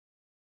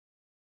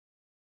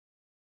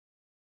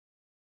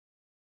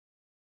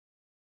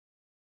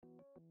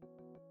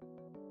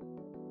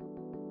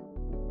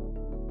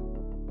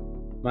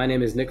My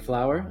name is Nick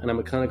Flower, and I'm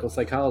a clinical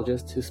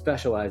psychologist who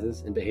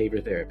specializes in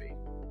behavior therapy.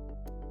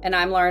 And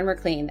I'm Lauren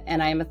McLean,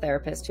 and I am a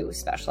therapist who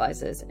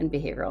specializes in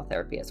behavioral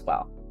therapy as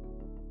well.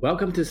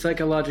 Welcome to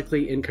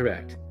Psychologically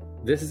Incorrect.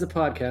 This is a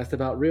podcast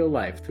about real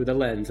life through the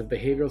lens of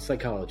behavioral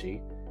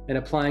psychology and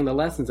applying the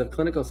lessons of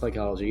clinical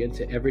psychology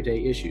into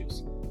everyday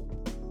issues.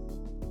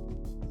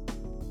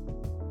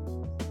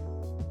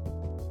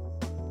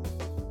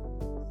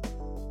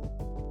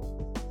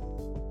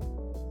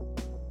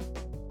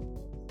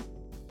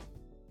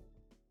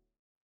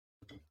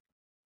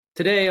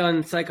 Today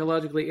on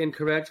Psychologically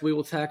Incorrect, we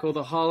will tackle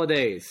the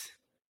holidays.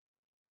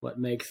 What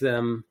makes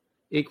them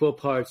equal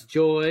parts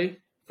joy,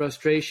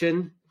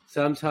 frustration,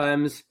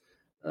 sometimes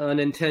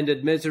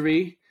unintended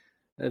misery.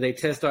 They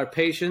test our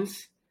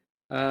patience.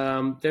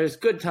 There's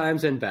good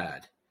times and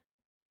bad.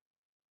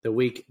 The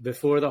week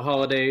before the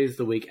holidays,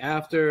 the week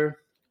after,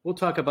 we'll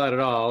talk about it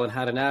all and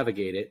how to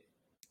navigate it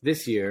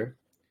this year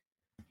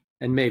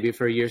and maybe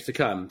for years to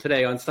come.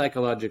 Today on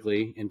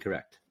Psychologically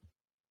Incorrect.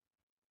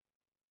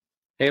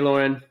 Hey,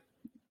 Lauren.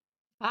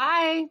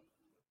 Hi.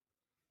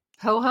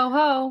 Ho, ho,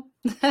 ho.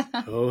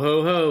 Ho,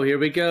 ho, ho. Here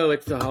we go.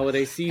 It's the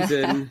holiday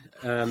season.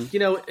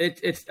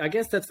 It's I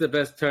guess that's the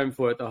best term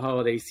for it, the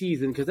holiday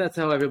season, because that's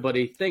how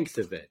everybody thinks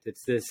of it.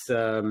 It's it's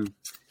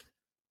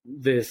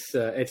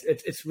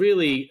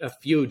really a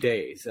few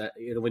days.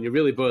 When you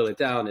really boil it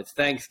down, it's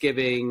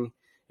Thanksgiving,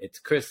 it's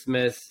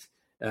Christmas,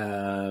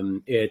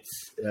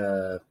 it's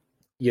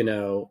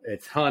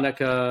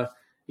Hanukkah.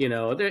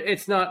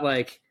 It's not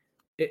like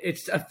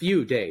it's a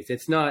few days.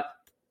 It's not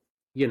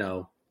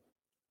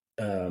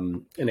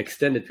an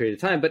extended period of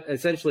time, but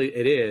essentially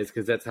it is,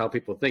 because that's how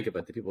people think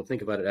about it. People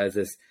think about it as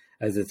this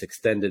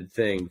extended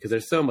thing because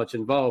there's so much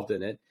involved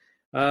in it.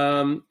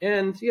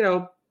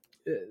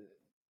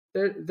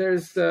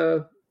 There's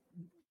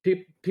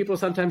people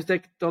sometimes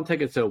don't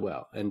take it so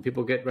well, and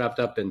people get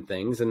wrapped up in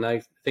things. And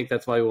I think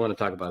that's why we want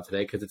to talk about it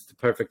today, because it's the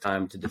perfect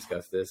time to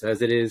discuss this,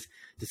 as it is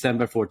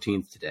December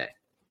 14th today.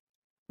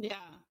 Yeah.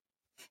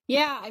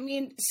 I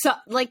mean, so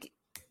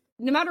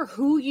no matter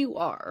who you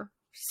are,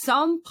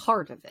 some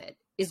part of it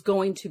is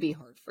going to be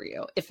hard for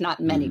you, if not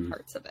many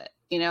parts of it,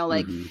 and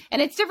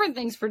it's different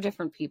things for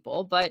different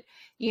people, but,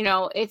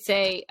 it's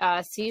a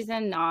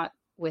season not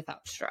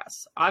without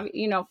stress,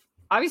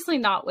 obviously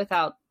not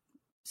without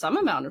some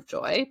amount of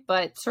joy,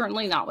 but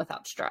certainly not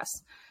without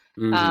stress.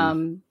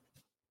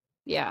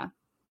 Yeah.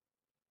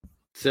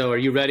 So are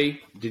you ready?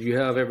 Did you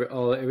have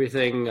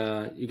everything?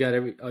 You got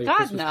all your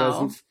Christmas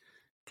presents?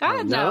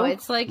 God, no.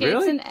 It's like, really?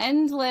 It's an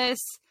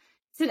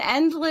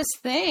endless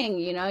thing.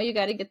 You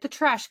got to get the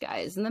trash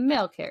guys and the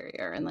mail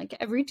carrier and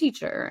every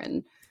teacher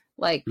and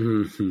I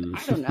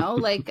don't know,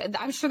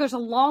 I'm sure there's a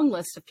long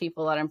list of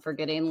people that I'm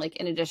forgetting,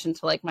 in addition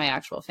to my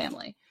actual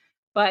family.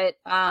 But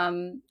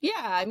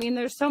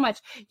there's so much.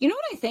 You know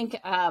what I think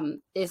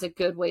is a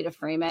good way to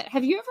frame it?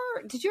 Do you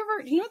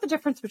know what the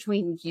difference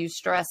between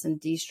eustress and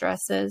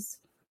de-stress is?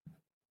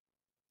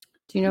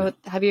 Do you know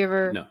have you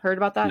ever heard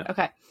about that? No.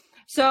 Okay.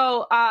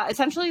 So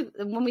essentially,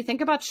 when we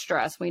think about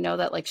stress, we know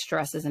that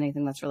stress is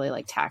anything that's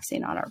really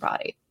taxing on our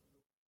body.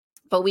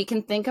 But we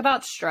can think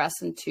about stress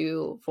in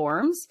two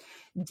forms: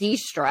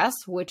 de-stress,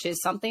 which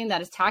is something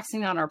that is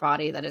taxing on our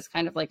body that is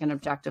kind of an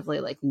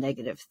objectively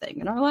negative thing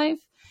in our life.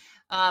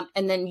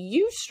 And then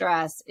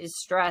eustress is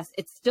stress.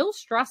 It's still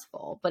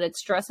stressful, but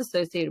it's stress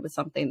associated with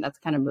something that's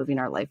kind of moving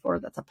our life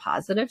forward. That's a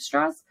positive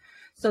stress.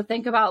 So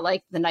think about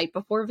the night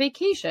before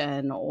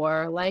vacation,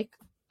 or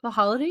the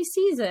holiday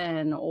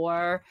season,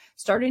 or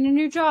starting a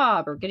new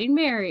job, or getting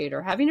married,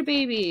 or having a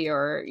baby,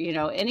 or,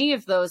 any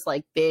of those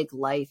big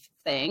life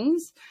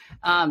things.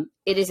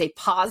 It is a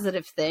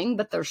positive thing,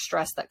 but there's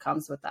stress that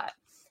comes with that.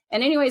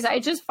 And anyways, I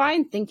just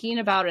find thinking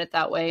about it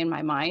that way in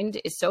my mind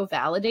is so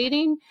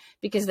validating,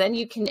 because then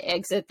you can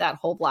exit that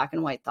whole black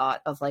and white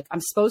thought of I'm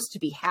supposed to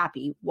be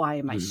happy. Why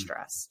am I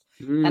stressed?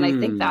 And I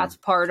think that's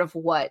part of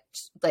what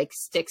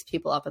sticks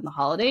people up in the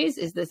holidays,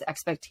 is this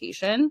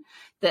expectation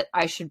that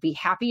I should be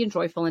happy and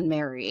joyful and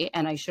merry,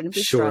 and I shouldn't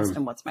be stressed.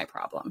 And what's my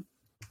problem?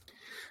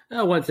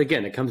 Once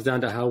again, it comes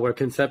down to how we're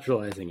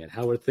conceptualizing it,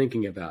 how we're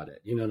thinking about it.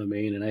 You know what I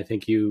mean? And I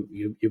think you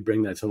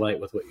bring that to light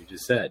with what you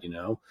just said.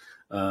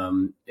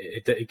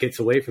 It gets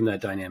away from that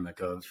dynamic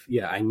of,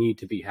 I need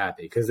to be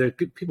happy, because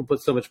people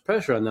put so much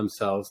pressure on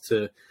themselves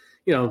to,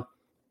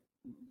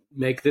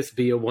 make this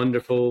be a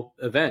wonderful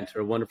event or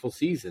a wonderful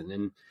season.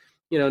 And,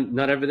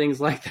 not everything's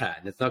like that.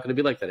 And it's not going to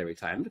be like that every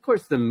time. Of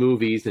course, the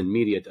movies and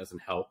media doesn't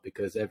help,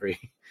 because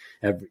everything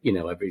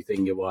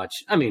you watch,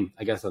 I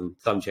guess on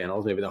some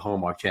channels, maybe the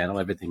Hallmark channel,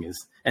 everything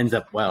ends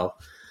up well.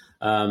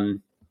 Right.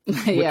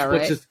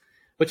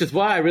 Which is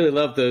why I really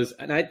love those.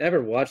 And I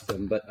never watched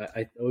them, but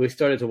we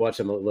started to watch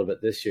them a little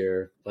bit this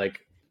year,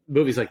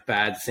 movies like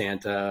Bad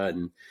Santa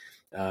and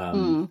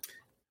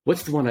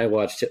what's the one I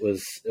watched? It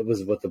was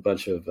with a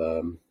bunch of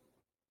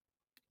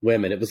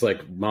women. It was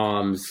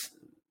Moms.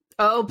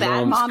 Oh,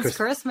 Bad Mom's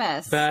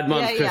Christmas. Bad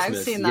Mom's Christmas. Yeah, I've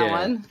seen that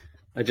one.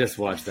 I just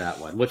watched that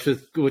one, which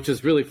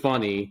was really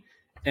funny.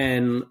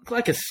 and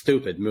like a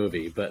stupid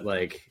movie, but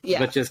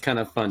but just kind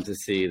of fun to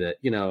see that,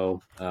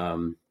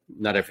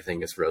 not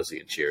everything is rosy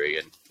and cheery,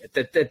 and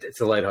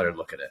it's a lighthearted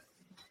look at it.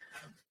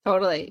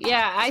 Totally.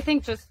 Yeah. I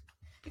think just,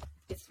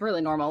 it's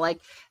really normal. Like,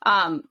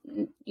 I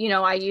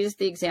use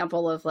the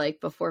example of like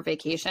before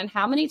vacation.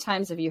 How many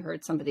times have you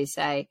heard somebody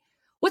say,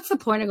 what's the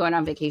point of going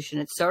on vacation?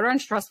 It's so darn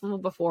stressful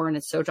before and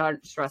it's so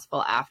darn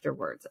stressful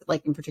afterwards,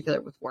 like in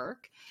particular with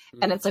work.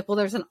 Mm-hmm. And it's like, well,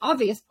 there's an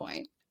obvious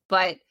point,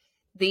 but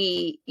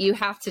you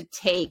have to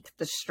take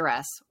the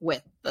stress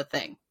with the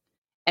thing.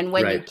 And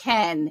when you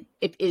can,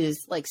 it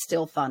is like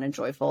still fun and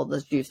joyful. The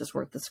juice is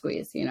worth the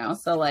squeeze,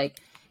 So like,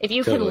 if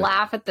you can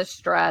laugh at the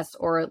stress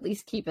or at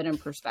least keep it in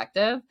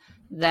perspective,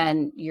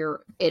 then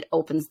it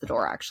opens the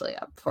door actually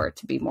up for it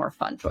to be more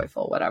fun,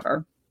 joyful,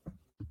 whatever.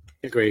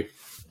 Agree.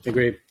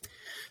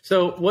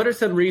 So what are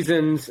some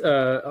reasons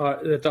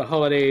that the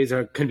holidays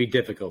can be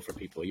difficult for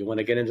people? You want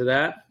to get into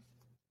that?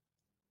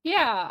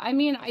 Yeah. I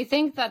mean, I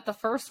think that the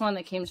first one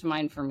that came to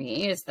mind for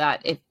me is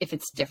that if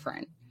it's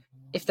different,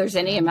 if there's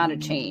any amount of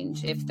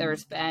change, if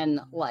there's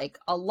been like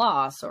a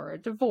loss or a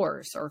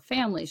divorce or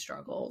family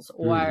struggles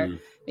or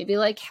maybe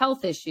like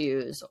health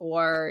issues,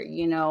 or,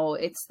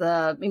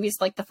 maybe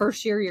it's like the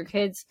first year your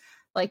kids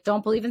like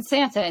don't believe in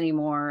Santa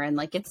anymore and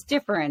like it's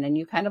different and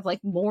you kind of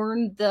like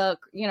mourn the,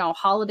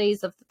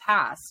 holidays of the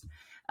past.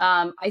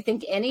 I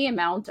think any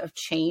amount of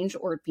change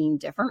or it being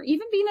different, or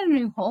even being in a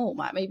new home,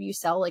 maybe you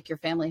sell like your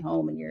family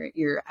home and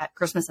you're at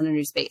Christmas in a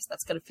new space,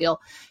 that's going to feel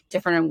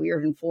different and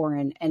weird and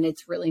foreign. And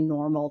it's really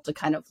normal to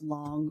kind of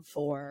long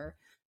for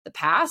the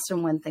past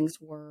and when things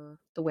were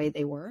the way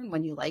they were and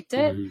when you liked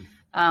it.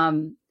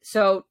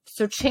 So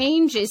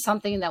change is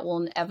something that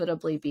will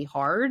inevitably be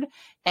hard.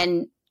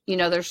 And,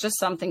 there's just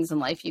some things in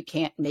life you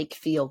can't make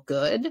feel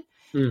good.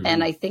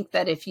 And I think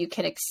that if you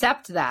can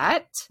accept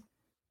that,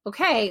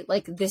 okay,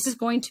 like this is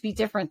going to be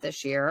different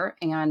this year.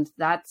 And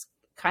that's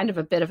kind of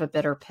a bit of a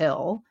bitter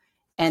pill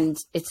and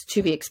it's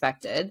to be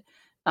expected.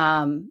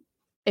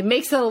 It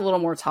makes it a little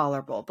more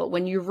tolerable, but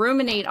when you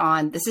ruminate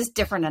on this is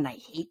different and I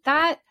hate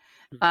that,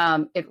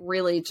 it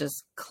really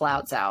just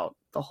clouds out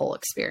the whole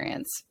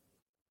experience.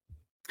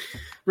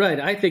 Right.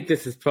 I think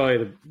this is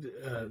probably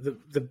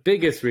the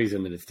biggest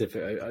reason that it's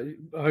difficult.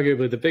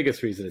 Arguably, the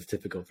biggest reason it's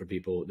difficult for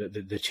people,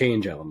 the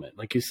change element.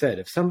 Like you said,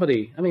 if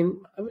somebody,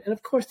 and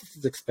of course this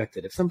is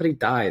expected. If somebody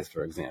dies,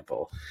 for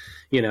example,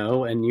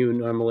 and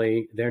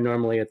they're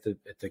normally at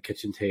the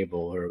kitchen table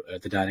or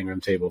at the dining room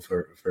table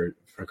for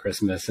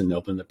Christmas and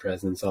open the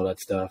presents, all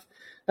that stuff.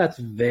 That's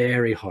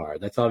very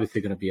hard. That's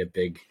obviously going to be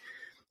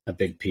a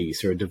big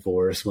piece, or a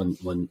divorce when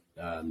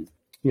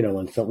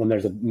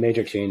there's a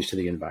major change to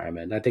the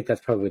environment. I think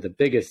that's probably the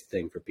biggest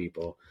thing for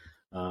people,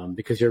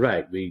 because you're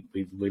right. We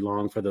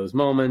long for those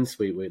moments,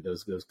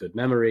 those good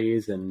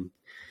memories, and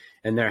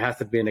there has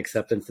to be an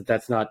acceptance that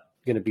that's not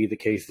going to be the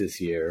case this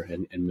year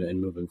and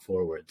moving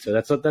forward. So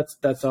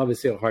that's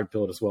obviously a hard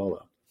pill to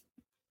swallow.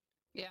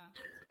 Yeah,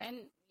 and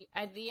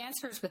the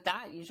answer is with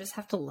that, you just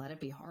have to let it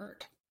be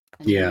hard.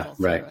 Yeah,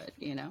 right.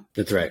 It,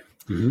 That's right.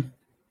 Mm-hmm.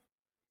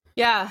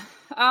 Yeah.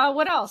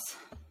 What else?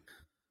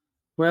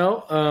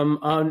 Well,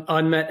 on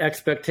unmet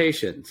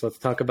expectations, let's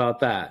talk about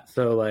that.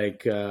 So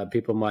like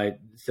people might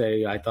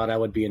say, I thought I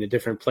would be in a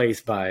different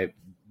place by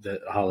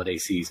the holiday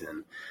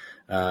season.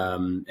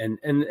 And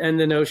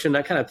the notion,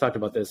 I kind of talked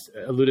about this,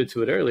 alluded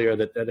to it earlier,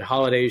 that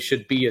holidays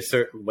should be a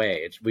certain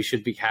way. We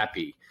should be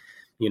happy.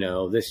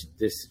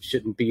 This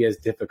shouldn't be as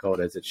difficult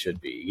as it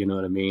should be. You know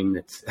what I mean?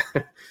 It's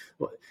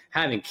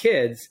having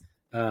kids,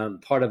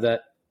 part of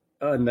that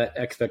unmet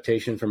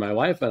expectation for my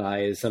wife and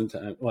I is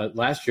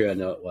last year I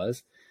know it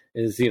was,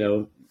 is,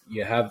 you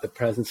have the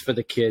presents for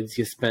the kids.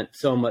 You spent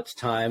so much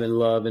time and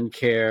love and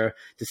care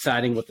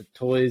deciding what the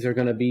toys are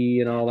going to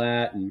be and all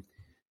that. And,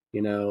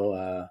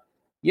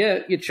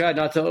 you tried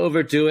not to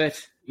overdo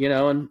it,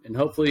 and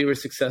hopefully you were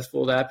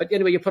successful at that. But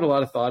anyway, you put a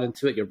lot of thought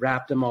into it. You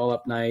wrapped them all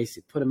up nice.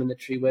 You put them in the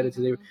tree, waited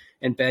till they were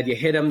in bed. You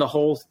hid them the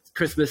whole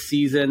Christmas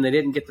season. They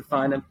didn't get to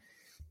find them.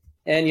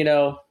 And,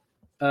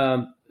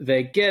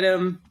 they get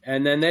them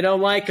and then they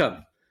don't like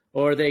them,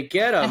 or they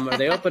get them or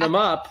they open them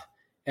up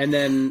and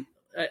then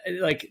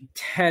like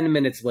 10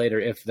 minutes later,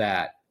 if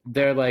that,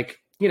 they're like,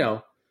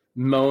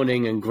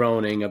 moaning and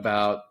groaning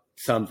about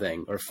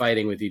something or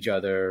fighting with each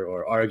other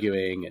or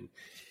arguing.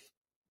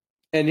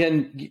 And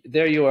then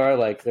there you are,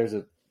 like there's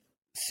a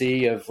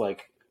sea of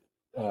like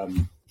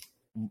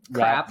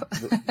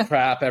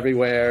crap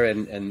everywhere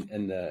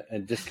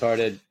and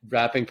discarded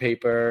wrapping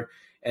paper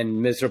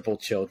and miserable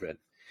children.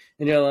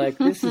 And you're like,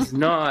 this is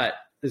not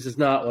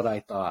what I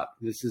thought.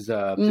 This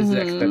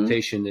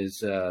expectation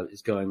is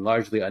going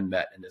largely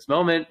unmet in this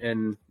moment,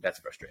 and that's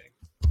frustrating.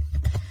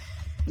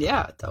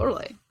 Yeah,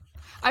 totally.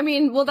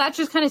 Well, that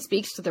just kind of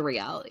speaks to the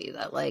reality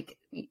that like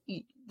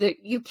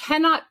you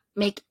cannot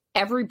make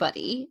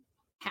everybody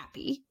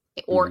happy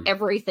or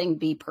everything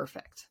be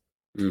perfect.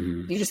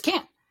 You just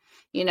can't,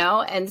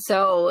 and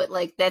so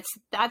like that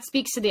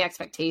speaks to the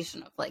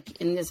expectation of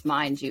like in this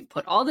mind you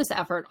put all this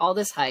effort, all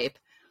this hype,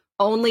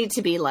 only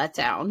to be let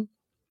down.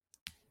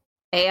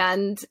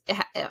 And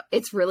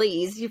it's really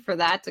easy for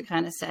that to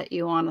kind of set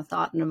you on a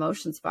thought and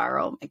emotion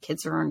spiral. My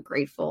kids are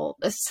ungrateful.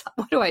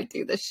 Why do I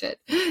do this shit?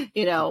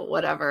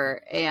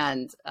 Whatever.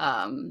 And,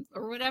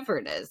 or whatever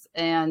it is.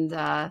 And,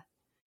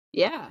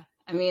 yeah,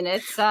 I mean,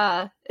 it's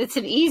an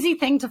easy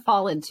thing to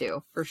fall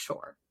into for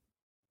sure.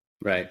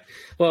 Right.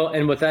 Well,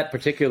 and with that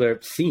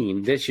particular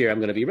scene this year, I'm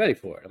going to be ready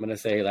for it. I'm going to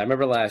say, I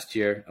remember last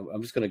year,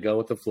 I'm just going to go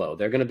with the flow.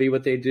 They're going to be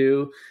what they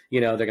do.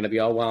 They're going to be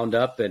all wound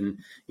up. And,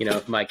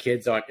 if my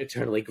kids aren't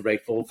eternally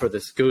grateful for the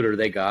scooter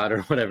they got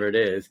or whatever it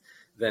is,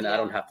 then I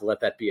don't have to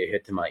let that be a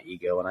hit to my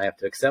ego. And I have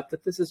to accept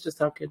that this is just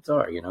how kids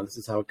are. This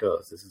is how it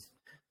goes. This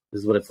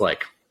is what it's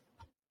like.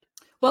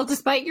 Well,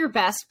 despite your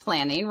best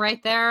planning right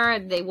there,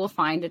 they will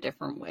find a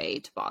different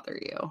way to bother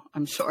you,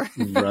 I'm sure.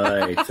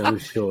 Right, I'm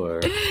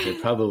sure. They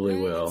probably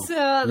will.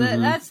 So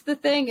that's the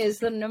thing is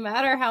that no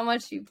matter how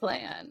much you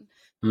plan,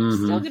 it's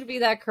still going to be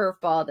that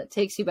curveball that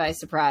takes you by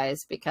surprise,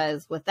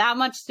 because with that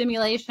much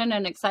stimulation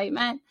and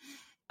excitement,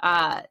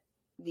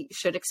 you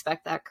should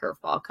expect that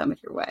curveball coming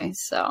your way.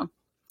 So,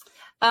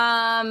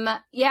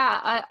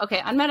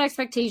 okay, unmet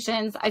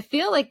expectations. I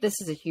feel like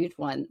this is a huge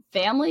one.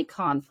 Family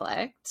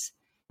conflict.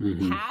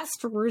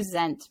 Past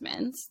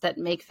resentments that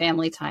make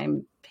family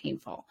time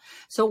painful.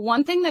 So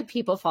one thing that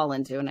people fall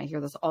into, and I hear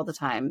this all the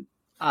time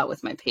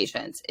with my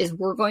patients, is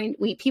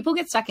people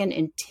get stuck in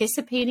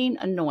anticipating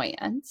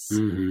annoyance,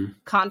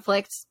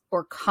 conflicts,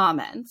 or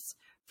comments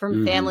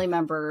from family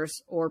members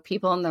or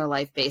people in their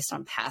life based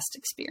on past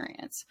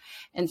experience.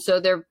 And so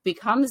there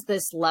becomes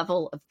this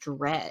level of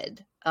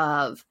dread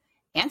of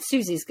Aunt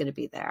Susie's going to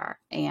be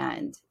there.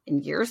 And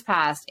in years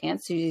past,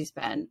 Aunt Susie's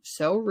been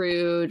so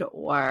rude,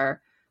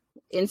 or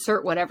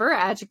insert whatever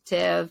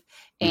adjective,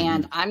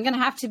 and I'm going to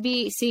have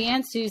to see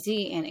Aunt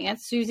Susie, and Aunt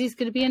Susie's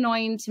going to be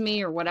annoying to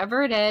me, or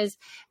whatever it is.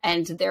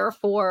 And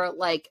therefore,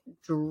 like,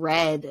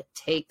 dread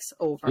takes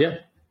over. Yeah.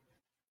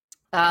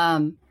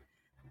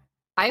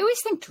 I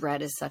always think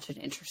dread is such an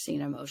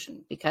interesting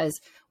emotion, because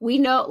we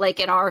know, like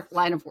in our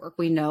line of work,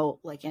 we know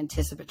like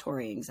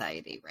anticipatory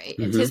anxiety, right?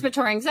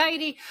 Anticipatory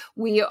anxiety,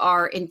 we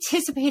are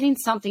anticipating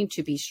something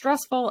to be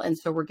stressful. And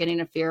so we're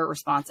getting a fear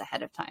response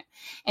ahead of time.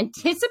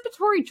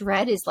 Anticipatory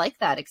dread is like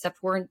that,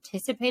 except we're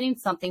anticipating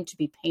something to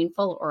be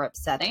painful or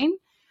upsetting.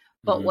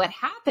 But what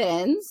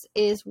happens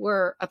is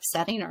we're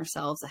upsetting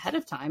ourselves ahead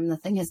of time, and the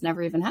thing has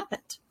never even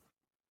happened.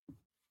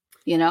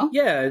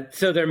 Yeah.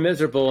 So they're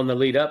miserable in the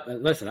lead up.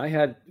 And listen, I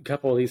had a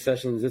couple of these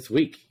sessions this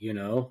week,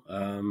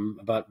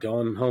 about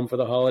going home for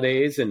the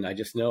holidays, and I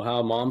just know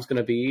how mom's going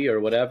to be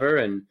or whatever.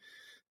 And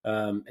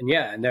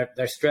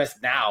they're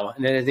stressed now,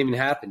 and it hasn't even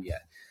happened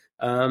yet.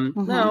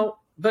 Now,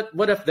 but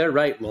what if they're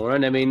right,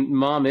 Lauren? I mean,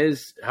 mom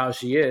is how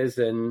she is,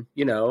 and,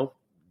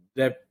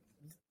 they're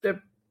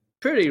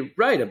pretty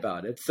right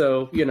about it.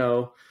 So,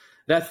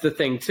 that's the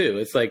thing too.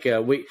 It's like,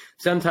 we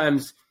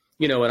sometimes,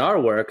 in our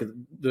work,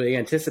 they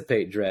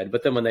anticipate dread,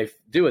 but then when they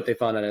do it, they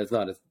find out it's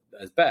not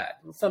as bad.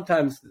 And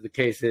sometimes the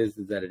case is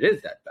that it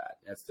is that bad.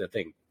 That's the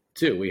thing,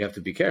 too, we have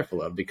to be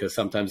careful of, because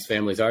sometimes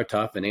families are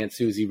tough, and Aunt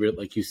Susie,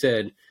 like you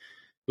said,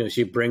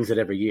 she brings it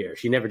every year.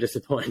 She never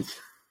disappoints.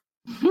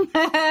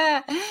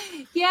 Yeah,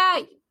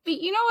 but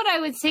what I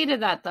would say to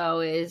that, though,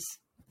 is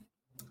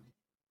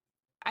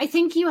I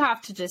think you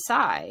have to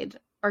decide,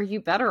 are you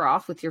better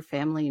off with your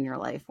family in your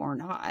life or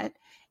not?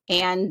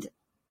 And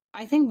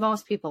I think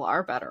most people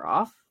are better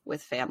off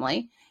with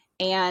family.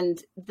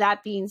 And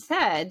that being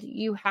said,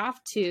 you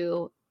have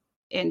to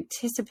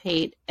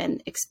anticipate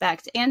and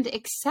expect and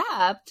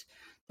accept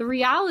the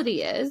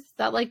reality is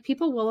that, like,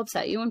 people will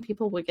upset you and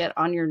people will get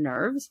on your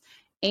nerves.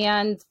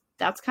 And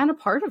that's kind of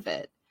part of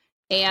it.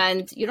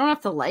 And you don't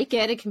have to like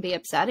it. It can be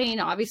upsetting.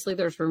 Obviously,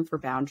 there's room for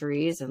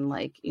boundaries and,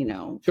 like,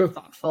 Sure.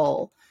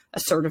 thoughtful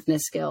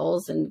assertiveness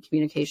skills and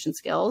communication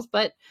skills.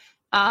 But,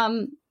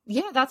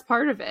 yeah, that's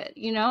part of it,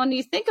 and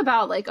you think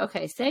about, like,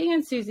 okay, say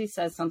Aunt Susie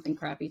says something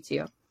crappy to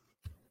you.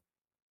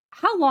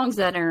 How long is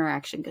that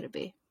interaction going to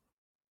be?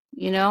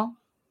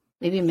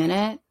 Maybe a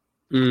minute.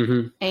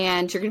 And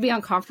you're going to be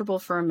uncomfortable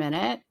for a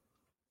minute.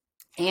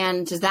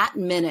 And does that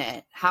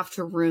minute have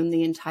to ruin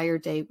the entire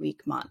day,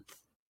 week, month?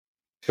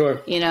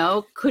 Sure.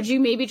 Could you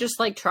maybe just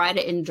like try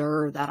to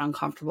endure that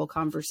uncomfortable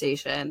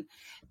conversation,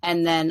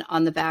 and then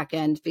on the back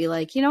end be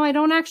like, I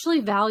don't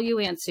actually value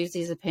Aunt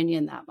Susie's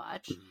opinion that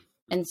much.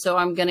 And so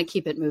I'm going to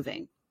keep it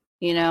moving,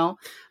 I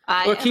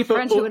have a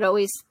friend who would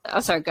always, oh,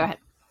 sorry, go ahead.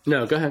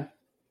 No, go ahead.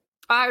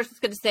 I was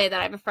just going to say that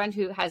I have a friend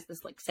who has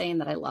this like saying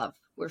that I love,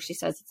 where she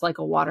says, it's like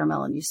a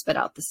watermelon. You spit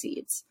out the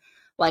seeds.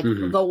 Like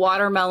the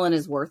watermelon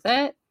is worth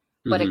it,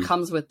 but it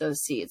comes with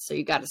those seeds. So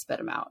you got to spit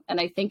them out. And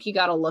I think you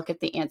got to look at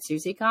the Aunt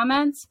Susie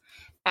comments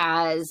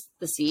as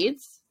the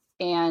seeds,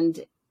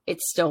 and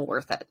it's still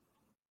worth it.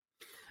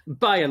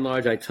 By and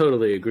large, I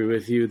totally agree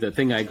with you. The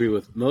thing I agree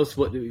with most,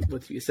 what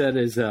you said,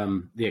 is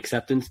the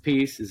acceptance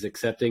piece, is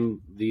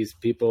accepting these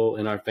people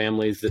in our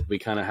families that we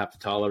kind of have to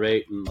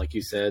tolerate. And like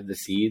you said, the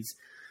seeds,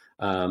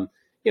 of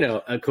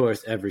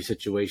course, every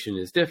situation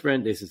is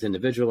different. This is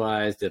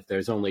individualized. If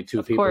there's only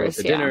two people at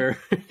the dinner,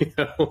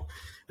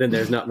 then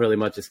there's not really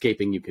much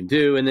escaping you can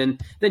do. And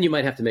then you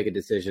might have to make a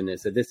decision that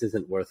said, this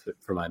isn't worth it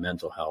for my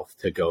mental health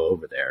to go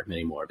over there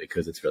anymore,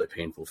 because it's really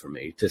painful for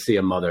me to see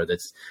a mother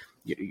that's,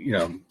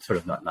 sort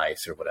of not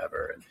nice or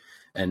whatever.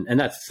 And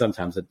that's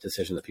sometimes a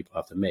decision that people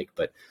have to make.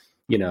 But,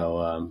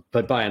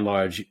 but by and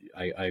large,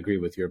 I agree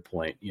with your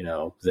point,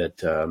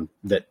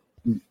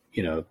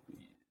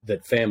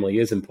 that family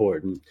is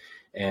important,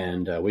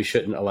 and we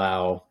shouldn't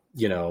allow,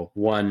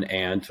 one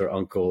aunt or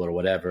uncle or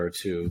whatever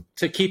to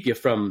keep you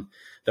from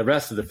the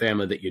rest of the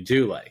family that you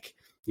do like,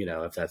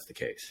 if that's the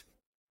case.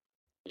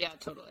 Yeah,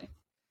 totally.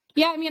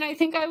 Yeah. I mean, I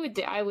think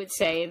I would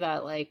say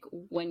that, like,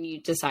 when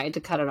you decide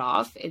to cut it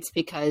off, it's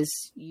because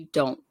you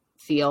don't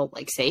feel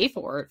like safe,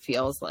 or it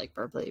feels like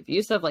verbally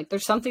abusive. Like,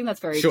 there's something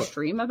that's very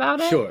extreme about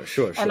it.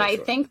 Sure. And I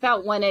think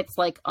that when it's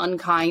like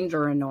unkind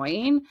or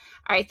annoying,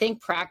 I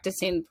think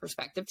practicing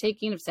perspective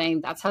taking of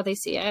saying, that's how they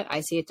see it,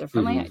 I see it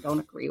differently, I don't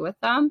agree with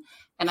them,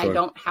 and I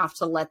don't have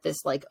to let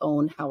this like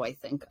own how I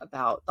think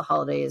about the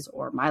holidays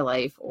or my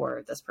life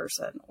or this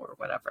person or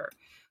whatever.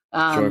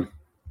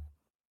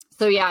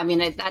 So yeah, I mean,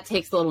 that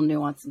takes a little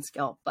nuance and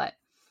skill, but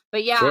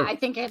yeah, I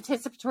think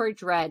anticipatory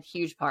dread,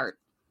 huge part.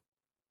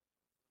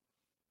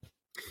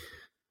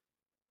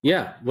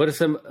 Yeah. What are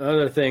some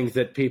other things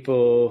that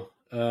people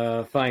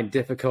find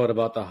difficult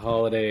about the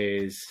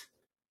holidays?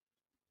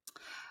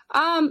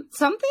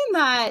 Something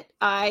that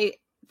I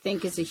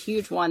think is a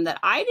huge one that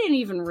I didn't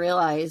even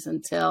realize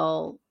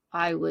until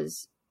I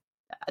was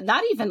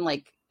not even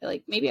like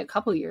maybe a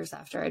couple years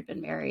after I'd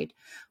been married,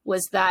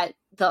 was that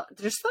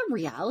there's the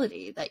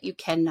reality that you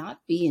cannot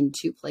be in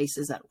two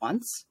places at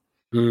once.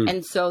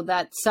 And so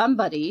that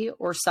somebody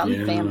or some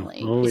family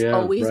is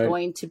always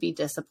going to be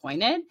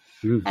disappointed.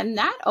 And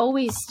that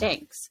always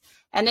stinks.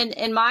 And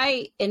in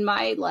my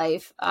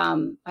life,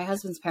 my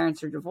husband's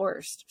parents are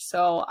divorced.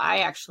 So I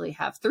actually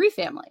have three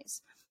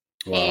families.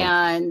 Wow.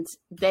 And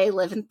they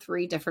live in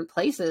three different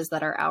places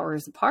that are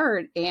hours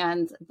apart.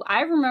 And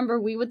I remember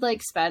we would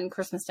like spend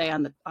Christmas Day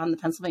on the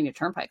Pennsylvania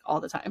Turnpike all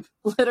the time,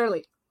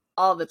 literally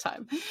all the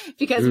time,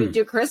 because we'd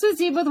do Christmas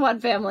Eve with one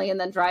family and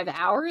then drive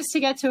hours to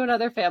get to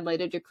another family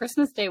to do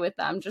Christmas Day with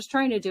them, just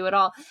trying to do it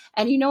all.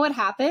 And you know what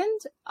happened?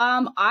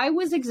 I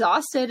was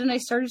exhausted and I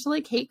started to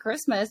like hate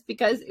Christmas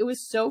because it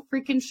was so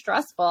freaking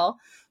stressful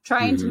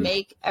trying to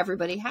make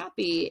everybody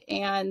happy.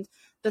 And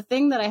the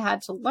thing that I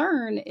had to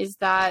learn is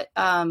that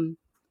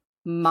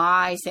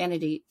my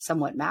sanity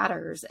somewhat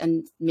matters,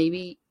 and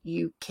maybe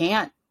you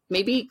can't.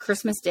 Maybe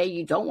Christmas Day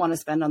you don't want to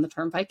spend on the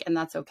Turnpike, and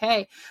that's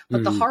okay.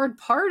 But the hard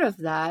part of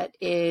that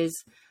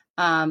is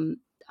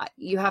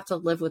you have to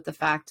live with the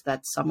fact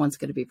that someone's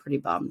going to be pretty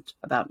bummed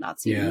about not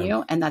seeing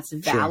you, and that's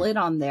valid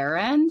on their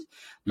end.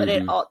 But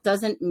it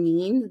doesn't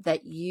mean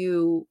that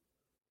you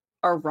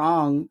are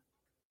wrong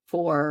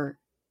for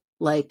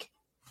like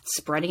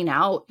spreading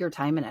out your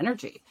time and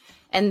energy.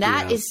 And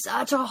that is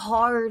such a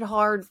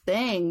hard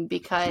thing,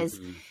 because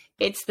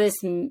it's this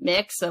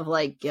mix of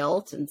like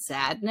guilt and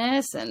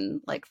sadness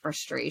and like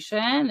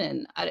frustration.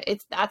 And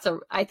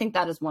I think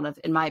that is one of,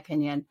 in my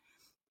opinion,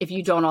 if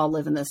you don't all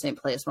live in the same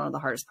place, one of the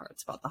hardest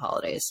parts about the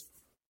holidays.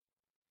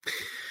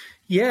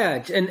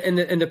 Yeah. And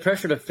the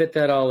pressure to fit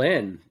that all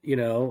in,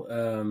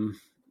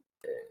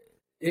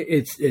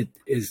 it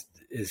is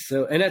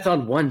so, and that's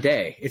on one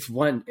day. It's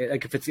one,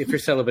 like if you're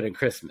celebrating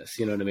Christmas,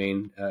 you know what I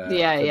mean?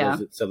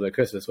 Celebrate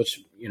Christmas,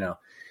 which,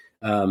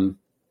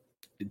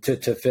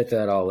 to fit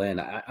that all in.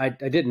 I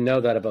didn't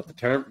know that about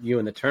you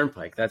and the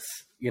Turnpike.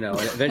 That's, and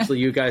eventually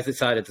you guys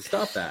decided to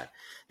stop that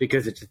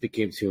because it just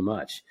became too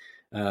much.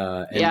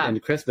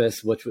 And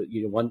Christmas, which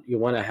you want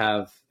to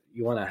have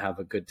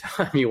a good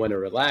time. You want to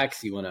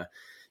relax. You want to,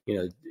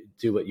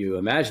 do what you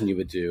imagine you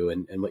would do.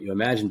 And what you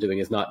imagine doing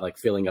is not like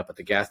filling up at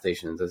the gas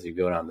stations as you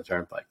go down the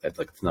Turnpike. That's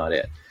like, it's not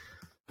it.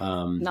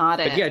 Not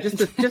it. Yeah, just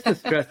the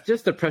stress,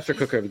 just the pressure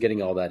cooker of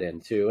getting all that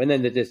in too. And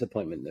then the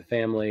disappointment in the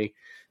family.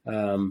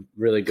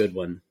 Really good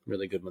one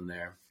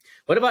there.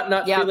 What about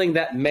not feeling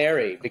that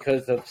merry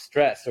because of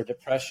stress or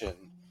depression?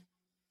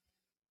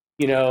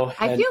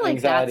 I feel like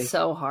anxiety. That's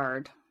so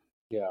hard.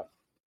 Yeah.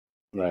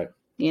 Right.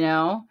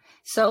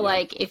 So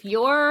like if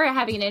you're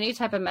having any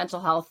type of mental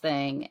health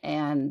thing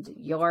and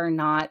you're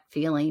not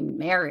feeling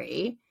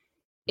merry,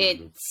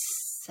 it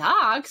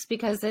sucks,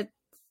 because it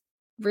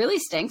really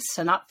stinks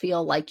to not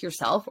feel like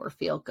yourself or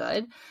feel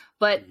good,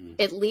 but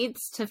it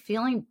leads to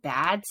feeling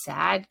bad,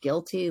 sad,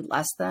 guilty,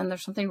 less than.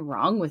 There's something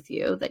wrong with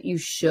you that you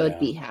should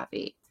be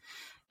happy,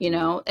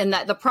 and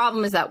that the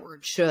problem is that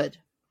word should.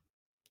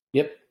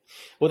 Yep.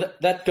 Well,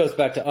 that goes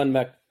back to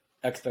unmet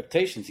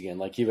expectations again.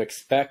 Like you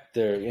expect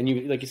and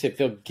you, like you said,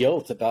 feel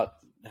guilt about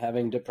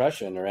having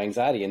depression or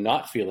anxiety and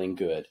not feeling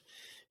good,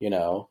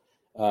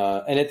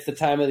 and it's the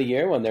time of the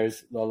year when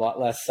there's a lot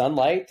less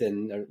sunlight,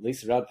 and at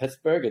least around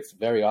Pittsburgh, it's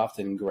very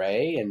often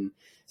gray. And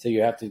so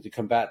you have to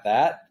combat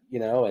that,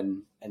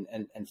 and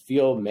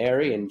feel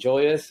merry and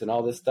joyous and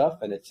all this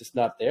stuff. And it's just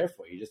not there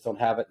for you. You just don't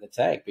have it in the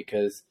tank,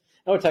 because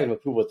we're talking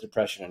about people with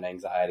depression and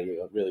anxiety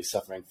really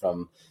suffering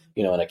from,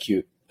 an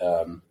acute,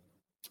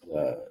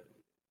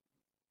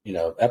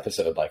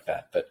 episode like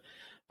that. But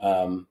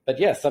But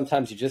yeah,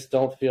 sometimes you just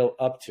don't feel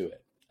up to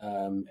it.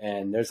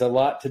 And there's a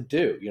lot to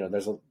do.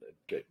 There's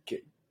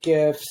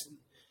gifts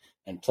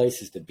and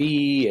places to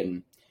be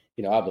and,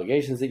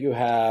 obligations that you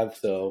have.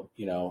 So,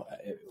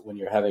 when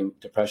you're having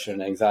depression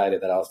and anxiety,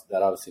 that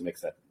obviously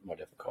makes that more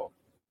difficult.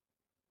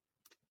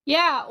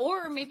 Yeah,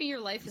 or maybe your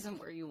life isn't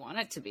where you want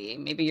it to be.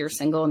 Maybe you're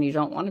single and you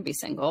don't want to be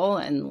single,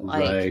 and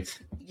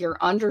you're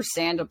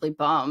understandably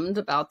bummed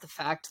about the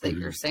fact that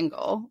you're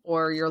single,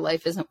 or your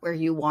life isn't where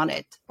you want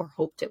it or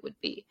hoped it would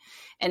be.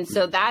 And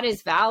so that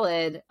is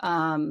valid.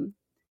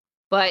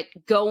 But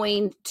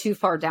going too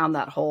far down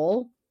that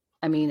hole,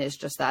 it's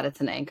just that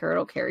it's an anchor.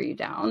 It'll carry you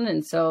down.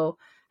 And so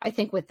I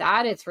think with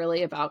that, it's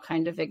really about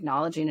kind of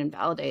acknowledging and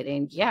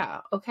validating. Yeah,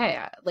 okay,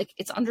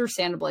 it's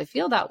understandable I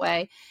feel that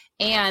way.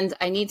 And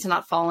I need to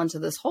not fall into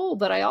this hole,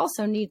 but I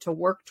also need to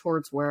work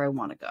towards where I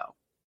want to go.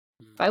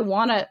 If I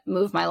want to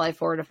move my life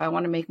forward, if I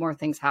want to make more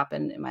things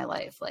happen in my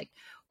life,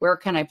 where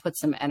can I put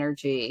some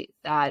energy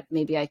that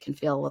maybe I can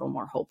feel a little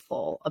more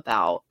hopeful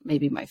about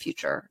maybe my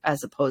future,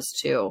 as opposed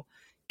to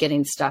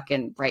getting stuck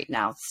in right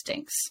now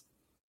stinks.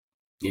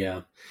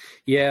 Yeah.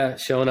 Yeah.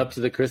 Showing up to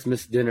the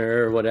Christmas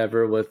dinner or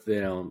whatever with,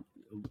 you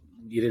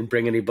didn't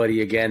bring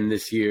anybody again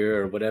this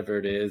year or whatever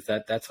it is,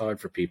 that's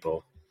hard for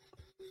people.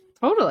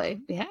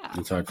 Totally. Yeah.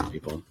 It's hard for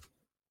people.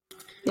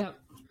 Yeah.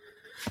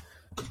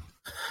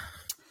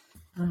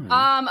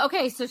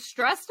 Okay. So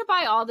stressed to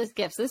buy all these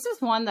gifts. This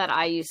is one that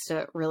I used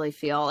to really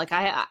feel like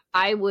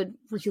I would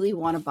really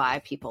want to buy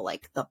people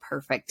the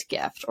perfect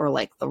gift or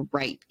the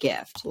right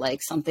gift,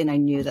 something I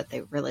knew that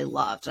they really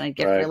loved. And I'd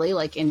get really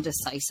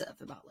indecisive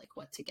about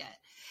what to get.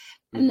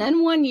 And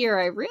then one year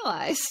I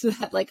realized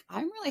that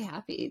I'm really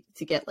happy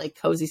to get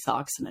cozy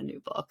socks and a new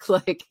book,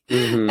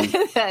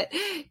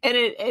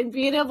 and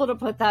being able to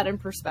put that in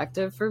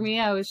perspective for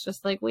me, I was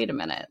just wait a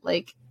minute,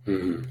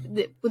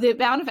 the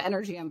amount of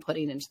energy I'm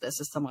putting into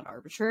this is somewhat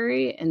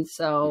arbitrary. And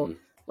so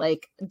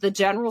the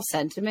general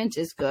sentiment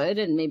is good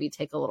and maybe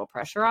take a little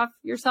pressure off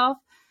yourself.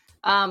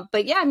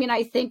 But yeah,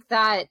 I think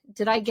that,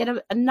 did I get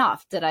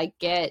enough? Did I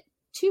get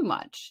too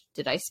much?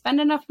 Did I spend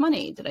enough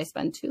money? Did I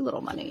spend too little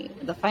money?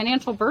 The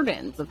financial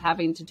burdens of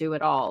having to do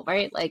it all,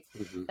 right?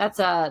 That's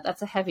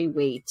a heavy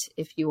weight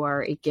if you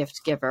are a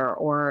gift giver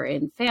or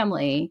in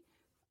family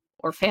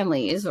or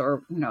families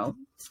or,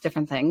 it's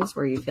different things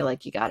where you feel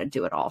like you got to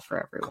do it all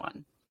for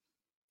everyone.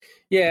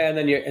 Yeah.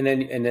 And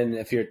then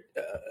if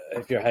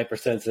you're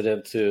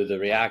hypersensitive to the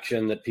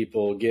reaction that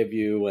people give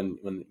you when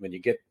you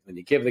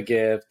give the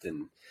gift,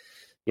 and,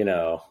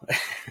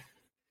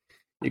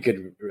 you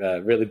could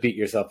really beat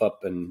yourself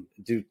up and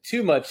do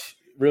too much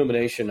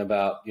rumination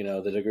about,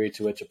 the degree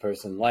to which a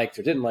person liked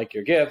or didn't like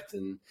your gift.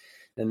 And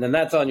then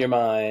that's on your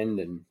mind.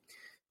 And,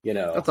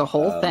 that's a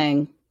whole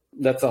thing.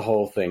 That's a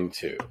whole thing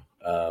too.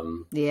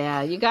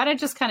 Yeah, you got to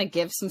just kind of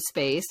give some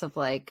space of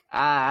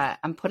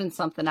I'm putting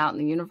something out in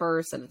the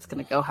universe and it's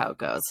going to go how it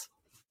goes.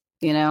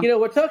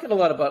 We're talking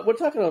about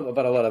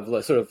a lot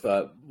of sort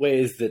of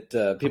ways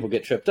that people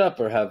get tripped up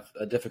or have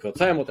a difficult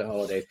time with the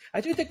holidays.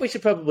 I do think we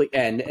should probably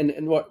end,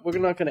 and we're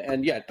not going to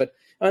end yet, but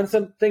on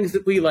some things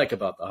that we like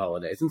about the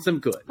holidays and some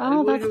good.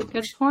 Oh, that's a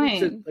good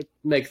point.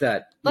 Make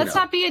that. Let's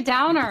not be a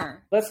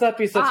downer. Let's not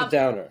be such a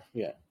downer.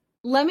 Yeah.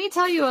 Let me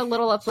tell you a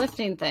little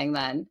uplifting thing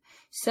then.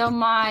 So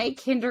my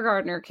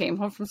kindergartner came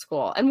home from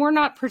school, and we're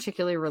not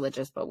particularly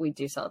religious, but we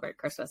do celebrate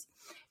Christmas.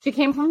 She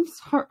came home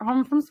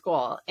from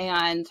school,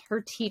 and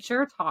her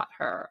teacher taught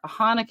her a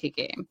Hanukkah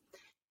game,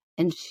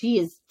 and she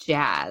is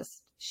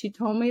jazzed. She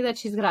told me that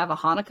she's going to have a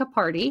Hanukkah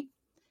party,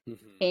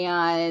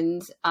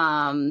 and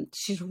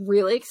she's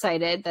really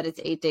excited that it's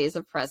 8 days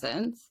of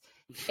presents,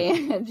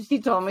 and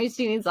she told me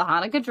she needs a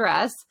Hanukkah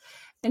dress,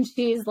 and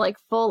she's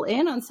full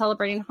in on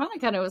celebrating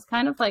Hanukkah. And it was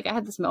kind of I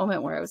had this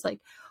moment where I was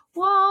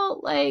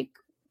well,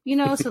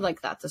 so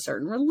that's a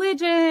certain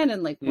religion,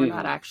 and we're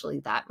not actually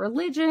that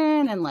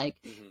religion, and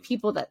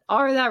people that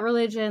are that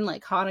religion,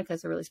 Hanukkah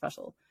is a really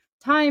special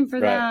time for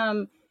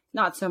them,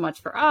 not so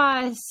much for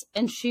us.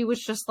 And she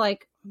was just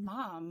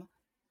Mom,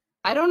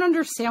 I don't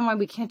understand why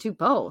we can't do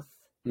both.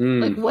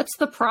 What's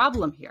the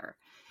problem here?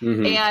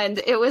 And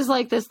it was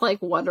this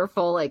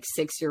wonderful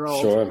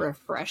 6-year-old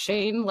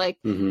refreshing,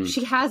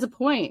 she has a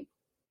point.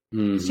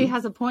 She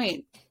has a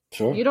point.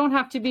 Sure. You don't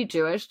have to be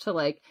Jewish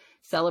to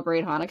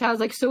celebrate Hanukkah. I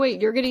was so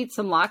wait, you're gonna eat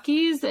some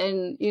latkes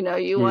and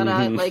you want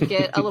to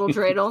get a little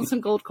dreidel and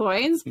some gold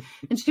coins?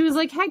 And she was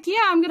heck yeah,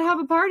 I'm gonna have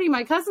a party,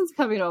 my cousin's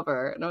coming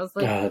over. And I was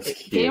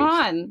game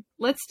on,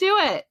 let's do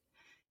it.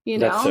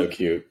 That's so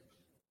cute.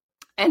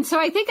 And so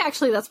I think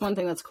actually that's one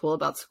thing that's cool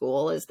about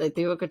school is they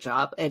do a good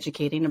job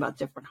educating about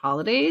different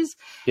holidays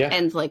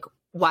and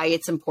why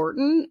it's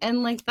important.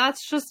 And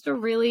that's just a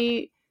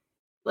really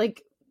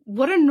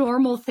what a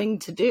normal thing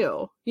to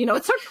do.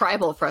 It's so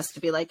tribal for us to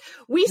be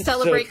we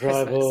celebrate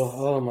Christmas.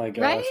 Oh my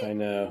gosh, right? I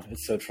know.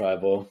 It's so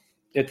tribal.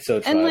 It's so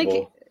tribal.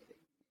 And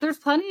there's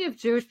plenty of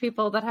Jewish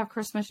people that have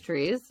Christmas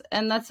trees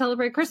and that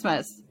celebrate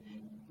Christmas.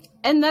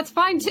 And that's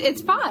fine too.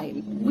 It's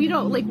fine. We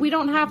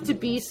don't have to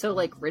be so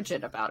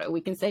rigid about it.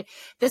 We can say,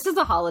 this is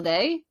a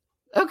holiday.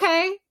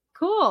 Okay,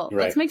 cool.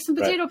 Let's make some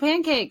potato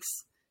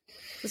pancakes.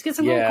 Let's get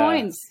some gold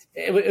coins.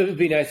 It would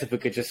be nice if we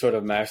could just sort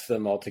of mash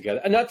them all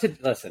together, and not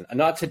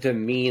to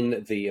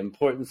demean the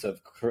importance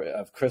of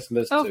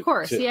Christmas. Oh, of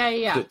course,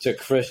 to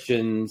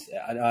Christians.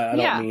 I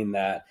don't mean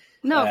that.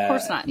 No, of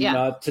course not. Yeah,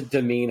 not to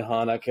demean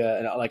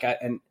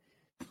Hanukkah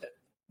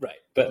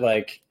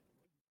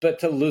but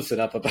to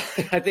loosen up about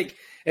it. I think,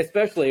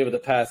 especially over the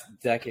past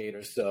decade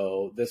or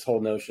so, this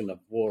whole notion of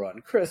war on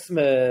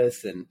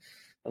Christmas and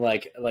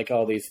like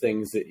all these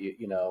things that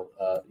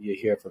you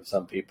hear from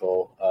some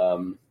people.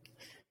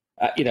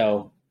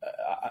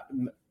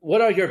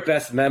 What are your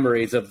best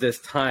memories of this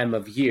time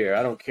of year?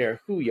 I don't care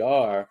who you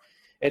are.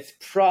 It's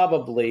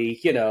probably,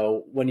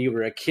 when you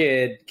were a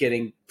kid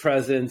getting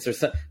presents or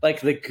something, like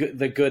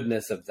the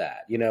goodness of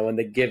that, and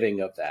the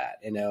giving of that,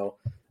 I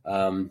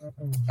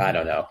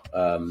don't know.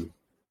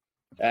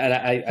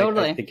 And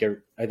totally. I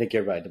think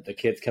you're right. The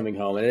kids coming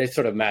home and they're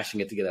sort of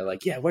mashing it together.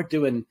 Like, yeah, we're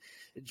doing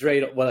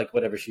dreidel, like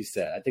whatever she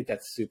said. I think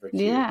that's super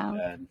cute.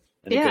 Yeah.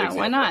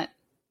 Why not?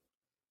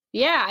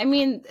 Yeah. I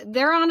mean,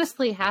 they're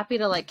honestly happy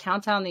to like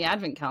count down the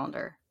advent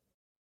calendar.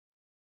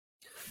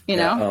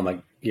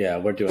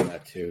 We're doing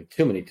that too.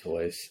 Too many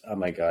toys. Oh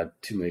my God.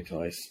 Too many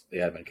toys.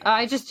 The advent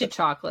calendar. I just do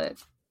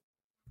chocolate.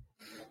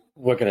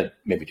 We're going to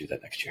maybe do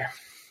that next year.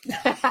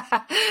 Right.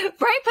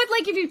 But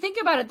like, if you think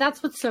about it,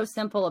 that's what's so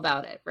simple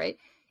about it, right?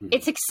 Mm-hmm.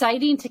 It's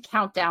exciting to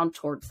count down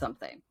towards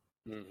something.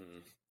 Mm-hmm.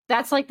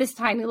 That's like this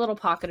tiny little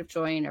pocket of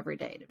joy in every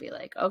day to be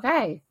like,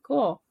 okay,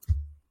 cool.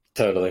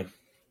 Totally.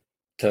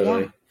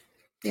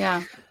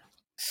 Yeah.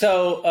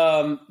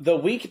 So the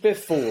week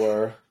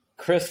before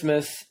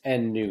Christmas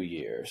and New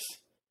Year's.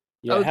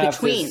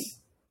 Between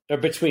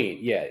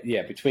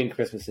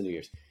Christmas and New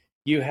Year's.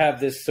 You have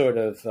this sort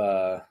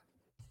of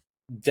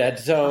dead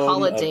zone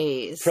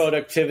holidays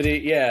productivity.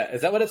 Yeah.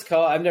 Is that what it's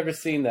called? I've never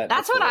seen that.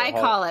 That's what I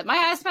call it. My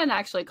husband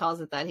actually calls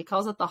it that. He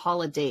calls it the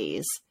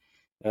holidays.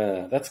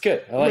 That's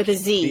good. I like with a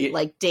Z,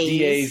 like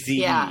days.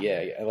 D-A-Z-E.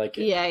 Yeah, I like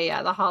it.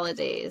 Yeah, the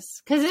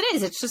holidays. Because it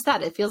is. It's just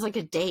that. It feels like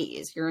a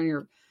days. You're in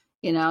your,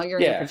 you're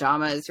in your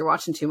pajamas. You're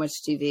watching too much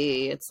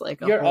TV. It's like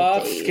you're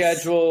off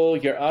schedule.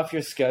 You're off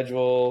your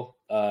schedule.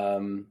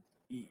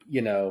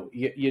 You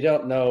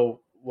don't know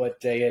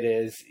what day it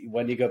is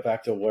when you go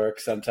back to work.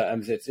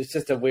 Sometimes it's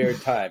just a weird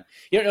time.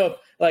 You don't know if,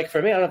 like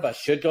for me, I don't know if I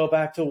should go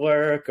back to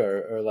work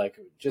or like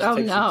just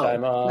take some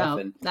time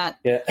off.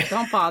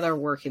 Don't bother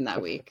working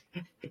that week.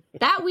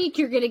 That week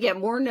you're going to get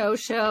more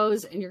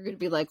no-shows and you're going to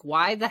be like,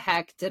 why the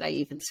heck did I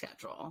even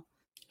schedule?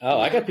 Oh,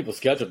 I got people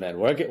scheduled, man.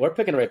 We're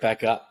picking right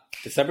back up.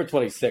 December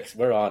 26th.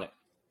 We're on it.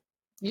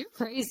 You're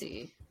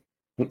crazy.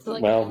 It's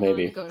like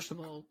maybe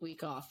negotiable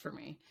week off for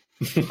me.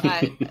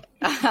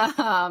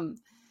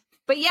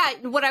 But yeah,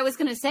 what I was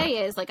going to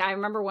say is like, I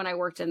remember when I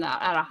worked at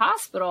a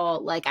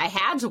hospital, like I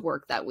had to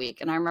work that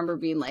week. And I remember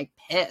being like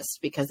pissed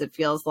because it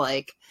feels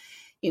like,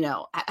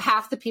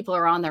 half the people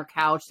are on their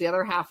couch, the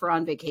other half are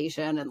on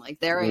vacation. And like,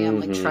 there I am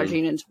like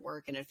trudging into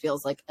work and it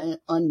feels like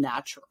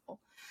unnatural.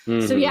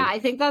 Mm-hmm. So yeah, I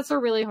think that's a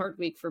really hard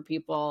week for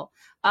people.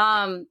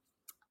 I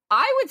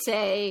would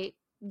say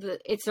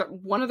it's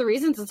one of the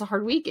reasons it's a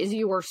hard week is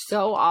you are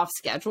so off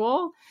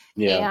schedule.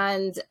 Yeah.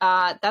 And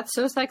that's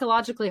so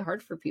psychologically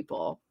hard for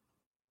people.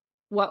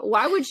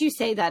 Why would you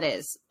say that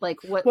is? Like,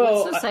 what's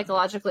so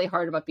psychologically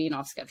hard about being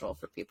off schedule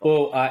for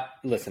people? Well,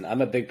 listen,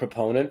 I'm a big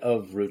proponent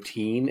of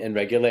routine and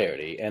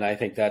regularity, and I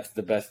think that's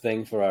the best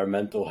thing for our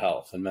mental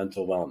health and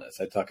mental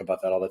wellness. I talk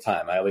about that all the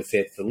time. I always say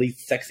it's the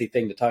least sexy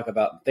thing to talk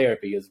about in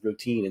therapy is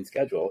routine and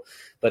schedule,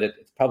 but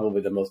it's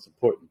probably the most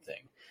important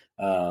thing.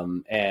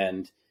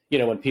 And,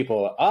 when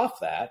people are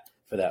off that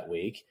for that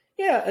week,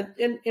 yeah,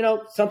 and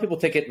some people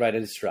take it right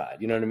in stride,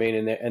 you know what I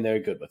mean? And they're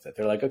good with it.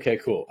 They're like, okay,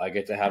 cool. I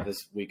get to have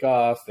this week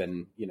off.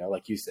 And,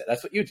 like you said,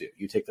 that's what you do.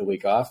 You take the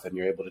week off and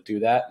you're able to do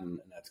that. And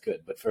that's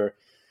good. But for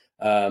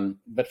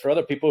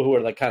other people who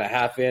are like kind of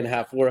half in,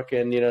 half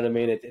working, you know what I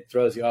mean? It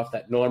throws you off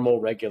that normal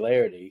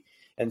regularity.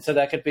 And so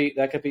that could be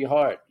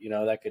hard.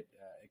 That could,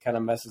 it kind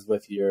of messes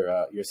with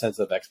your sense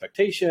of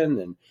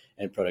expectation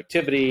and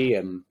productivity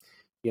and,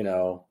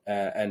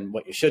 and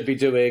what you should be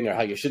doing or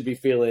how you should be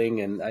feeling.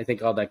 And I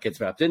think all that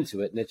gets wrapped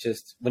into it. And it's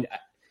just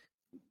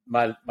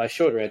my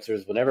shorter answer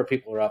is whenever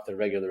people are off their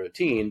regular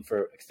routine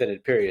for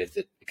extended periods,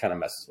 it kind of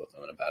messes with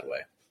them in a bad way.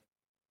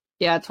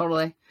 Yeah,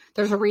 totally.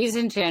 There's a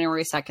reason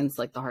January 2nd is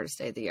like the hardest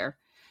day of the year.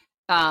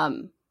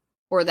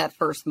 Or that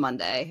first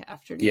Monday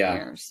after New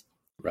Year's.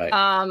 Right.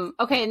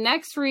 Okay.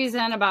 Next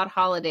reason about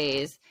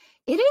holidays.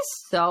 It is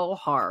so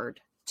hard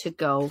to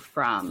go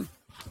from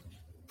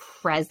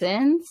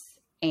presents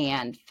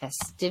and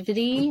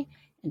festivity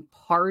and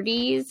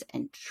parties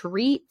and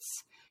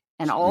treats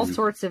and all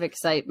sorts of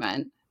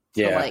excitement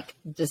to like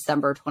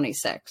December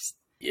 26th.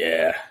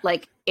 Yeah.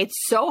 Like it's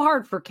so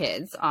hard for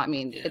kids. I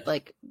mean, it's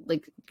like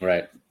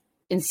right.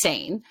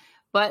 insane,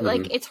 but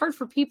like it's hard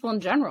for people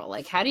in general.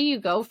 Like how do you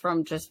go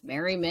from just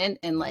merriment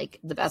and like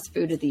the best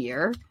food of the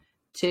year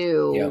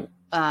to,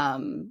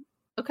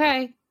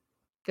 okay,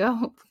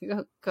 go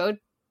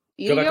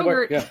eat a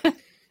yogurt.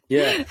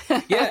 Yeah.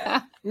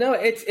 Yeah. No,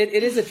 it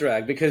is a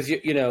drag because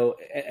you know,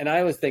 and I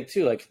always think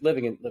too, like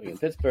living in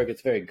Pittsburgh,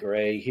 it's very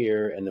gray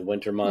here in the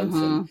winter months,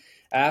 and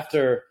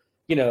after,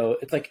 you know,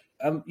 it's like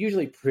I'm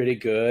usually pretty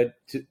good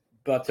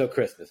but till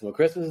Christmas. And when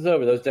Christmas is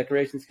over, those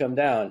decorations come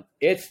down.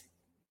 It's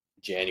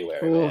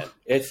January, man.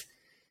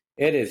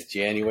 It is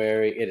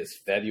January. It is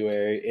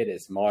February. It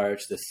is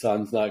March. The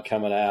sun's not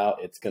coming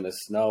out. It's going to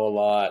snow a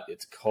lot.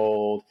 It's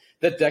cold.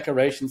 The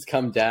decorations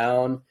come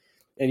down,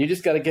 and you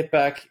just got to get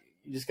back.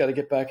 You just got to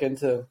get back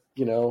into,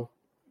 you know,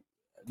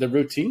 the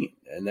routine,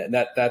 and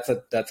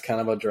that's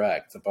kind of a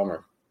drag. It's a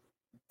bummer.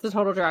 It's a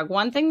total drag.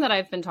 One thing that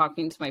I've been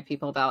talking to my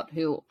people about,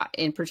 who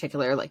in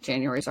particular, like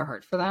Januaries are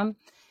hard for them,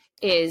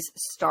 is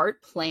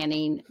start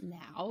planning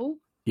now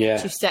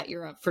to set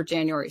you up for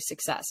January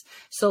success.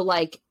 So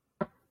like,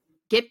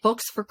 get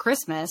books for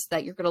Christmas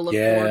that you're going to look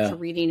forward to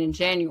reading in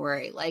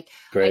January. Like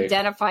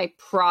identify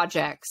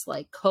projects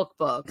like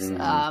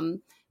cookbooks,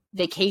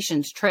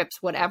 vacations,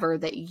 trips, whatever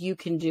that you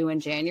can do in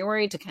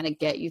January to kind of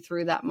get you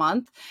through that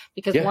month.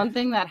 Because one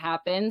thing that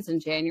happens in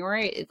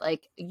January is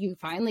like you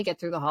finally get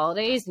through the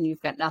holidays and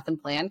you've got nothing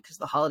planned because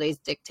the holidays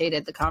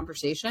dictated the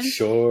conversation.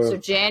 Sure. So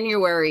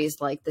January is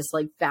like this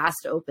like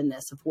vast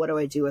openness of what do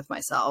I do with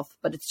myself,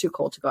 but it's too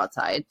cold to go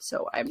outside.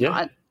 So I'm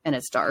not, and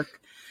it's dark.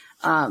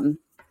 I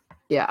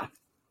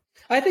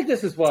think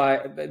this is why,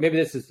 I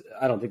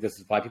don't think this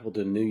is why people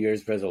do New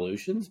Year's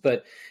resolutions,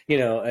 but you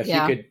know, if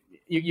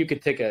you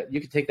could take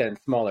that in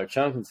smaller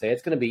chunks and say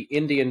it's going to be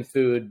Indian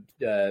food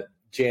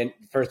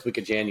first week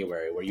of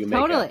January, where you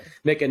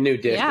make a new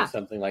dish or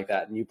something like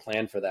that, and you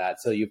plan for that,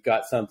 so you've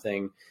got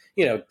something,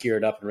 you know,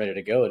 geared up and ready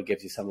to go. It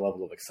gives you some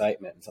level of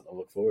excitement and something to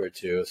look forward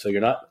to, so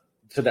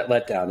that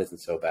letdown isn't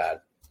so bad.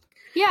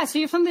 Yeah, so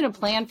you have something to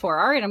plan for.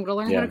 All right, I'm going to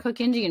learn how to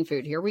cook Indian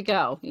food. Here we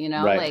go. You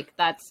know, like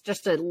that's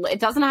just it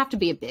doesn't have to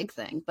be a big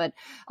thing, but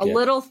a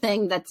little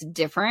thing that's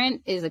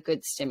different is a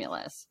good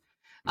stimulus.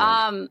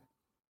 Right.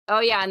 Oh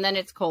yeah, and then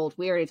it's cold.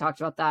 We already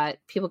talked about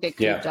that. People get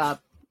cooped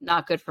up.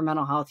 Not good for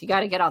mental health. You got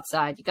to get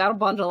outside. You got to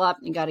bundle up.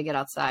 You got to get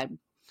outside.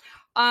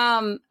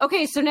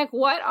 Okay, so Nick,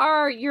 what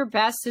are your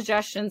best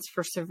suggestions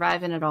for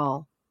surviving it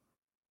all?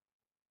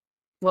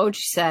 What would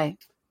you say?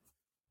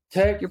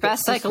 Your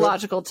best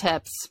psychological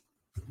tips.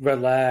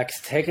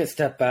 Relax, take a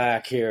step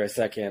back here a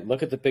second,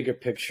 look at the bigger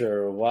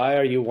picture. Why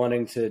are you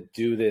wanting to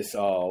do this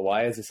all?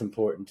 Why is this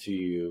important to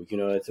you? You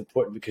know, it's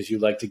important because you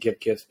like to give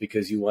gifts,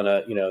 because you want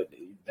to, you know,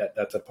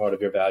 that's a part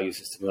of your value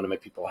system. You want to make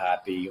people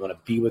happy. You want to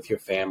be with your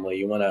family.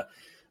 You want to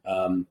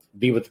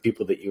be with the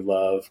people that you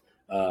love.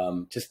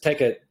 Just take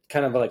a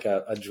kind of like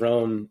a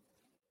drone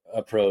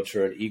approach,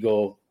 or an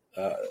eagle,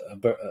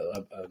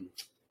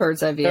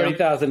 bird's eye view,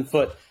 30,000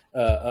 foot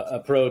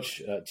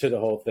approach to the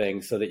whole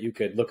thing, so that you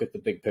could look at the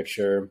big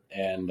picture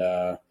and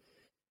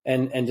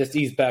just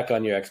ease back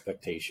on your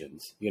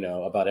expectations, you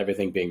know, about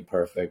everything being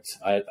perfect.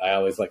 I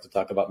always like to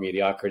talk about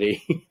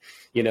mediocrity.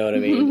 You know what I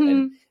mean?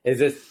 And is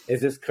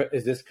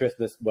this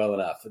Christmas well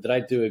enough? Did I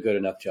do a good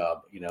enough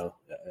job? You know,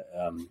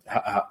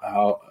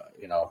 how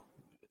you know,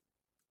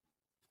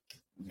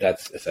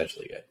 that's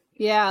essentially it.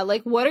 Yeah,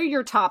 like what are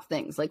your top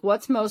things? Like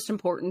what's most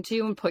important to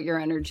you, and put your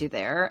energy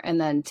there, and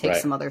then take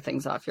some other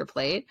things off your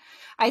plate.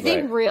 I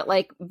think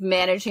like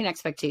managing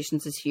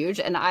expectations is huge.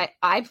 And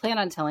I plan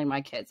on telling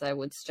my kids, I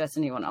would suggest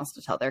anyone else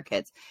to tell their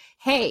kids,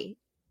 hey,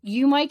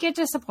 you might get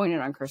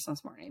disappointed on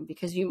Christmas morning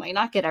because you might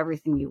not get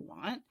everything you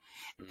want.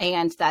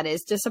 And that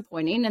is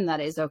disappointing, and that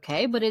is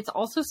okay, but it's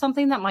also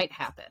something that might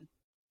happen.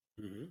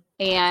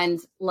 And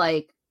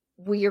like,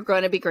 we are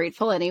going to be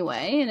grateful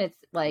anyway. And it's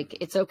like,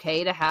 it's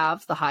okay to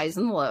have the highs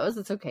and the lows.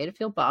 It's okay to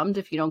feel bummed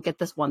if you don't get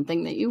this one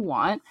thing that you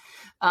want.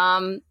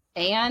 And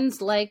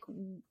like,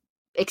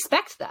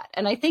 expect that.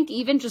 And I think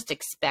even just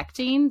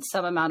expecting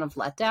some amount of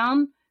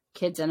letdown,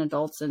 kids and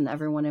adults and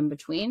everyone in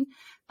between,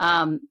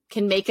 can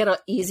make it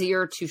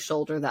easier to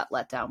shoulder that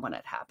letdown when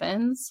it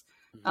happens.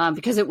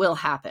 Because it will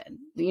happen.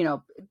 You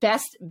know,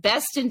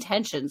 best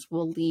intentions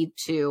will lead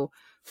to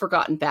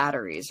forgotten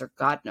batteries or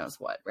God knows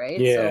what, right?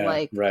 Yeah, so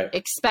like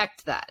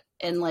expect that,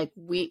 and like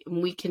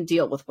we can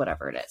deal with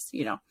whatever it is,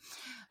 you know.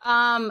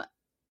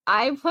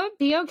 I would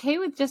be okay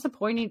with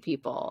disappointing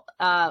people.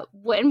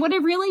 And what I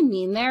really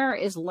mean there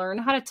is learn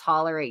how to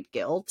tolerate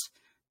guilt,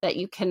 that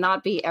you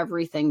cannot be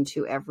everything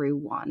to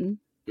everyone.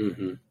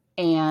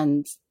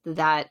 And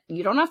that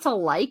you don't have to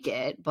like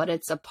it, but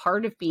it's a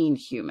part of being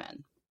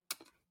human.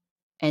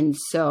 And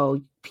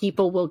so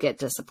people will get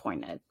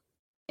disappointed,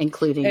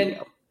 including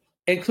you.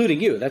 Including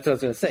you. That's what I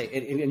was going to say.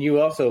 And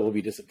you also will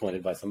be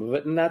disappointed by some of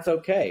it, and that's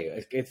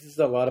okay. It's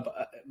a lot of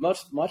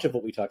much of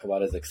what we talk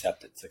about is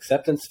acceptance.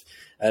 Acceptance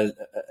as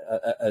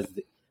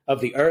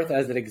of the earth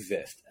as it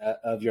exists,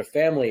 of your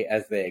family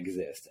as they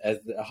exist,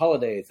 as the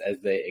holidays as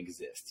they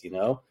exist. You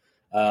know,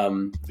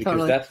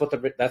 because that's what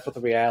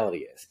the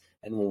reality is.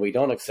 And when we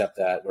don't accept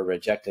that, we're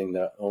rejecting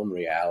their own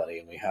reality,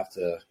 and we have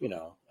to, you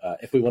know,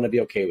 if we want to be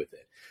okay with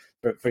it.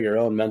 For your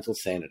own mental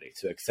sanity,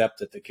 to accept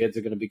that the kids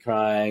are going to be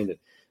crying, that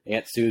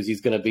Aunt Susie's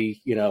going to be,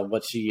 you know,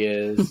 what she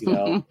is, you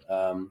know.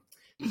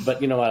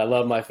 But you know what? I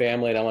love my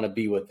family and I want to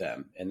be with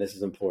them, and this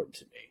is important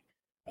to me.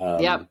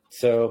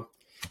 So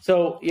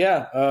So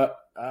yeah,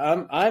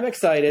 I'm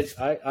excited.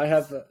 I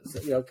have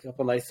a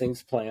couple nice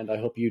things planned. I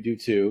hope you do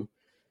too.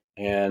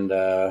 And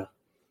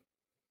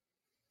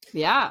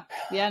yeah,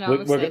 no,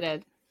 I'm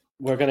excited.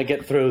 We're gonna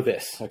get through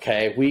this.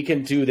 Okay, we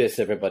can do this,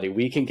 everybody.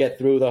 We can get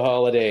through the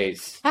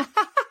holidays.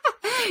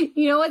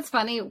 You know what's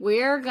funny?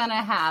 We're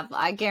gonna have,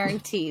 I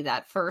guarantee,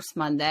 that first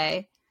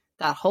Monday,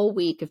 that whole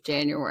week of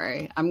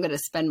January, I'm gonna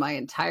spend my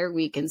entire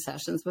week in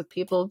sessions with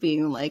people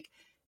being like,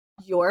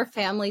 "Your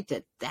family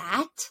did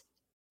that?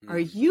 Are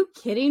you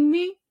kidding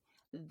me?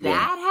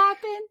 That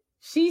happened?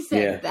 She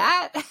said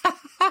that."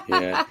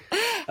 Yeah.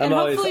 And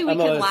hopefully we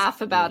can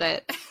laugh about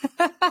it.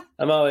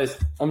 I'm always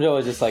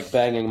just like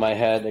banging my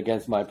head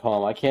against my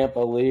palm. I can't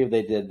believe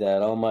they did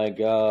that. Oh my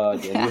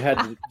God.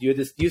 And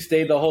you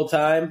stayed the whole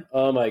time.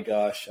 Oh my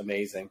gosh.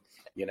 Amazing.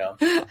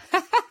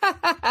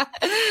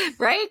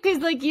 Right? Because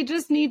like you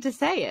just need to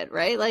say it,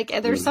 right? Like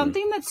there's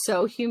something that's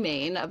so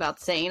humane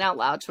about saying out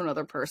loud to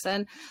another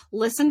person,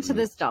 listen to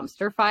this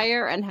dumpster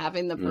fire, and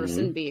having the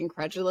person be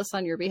incredulous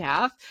on your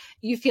behalf.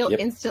 You feel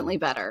instantly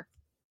better.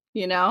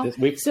 So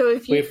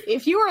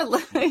if you're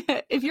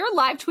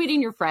live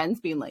tweeting your friends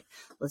being like,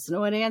 listen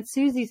to what Aunt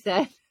Susie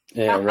said.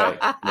 Yeah,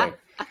 right.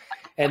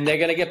 And they're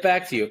going to get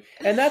back to you.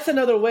 And that's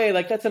another way,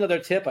 like that's another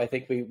tip I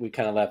think we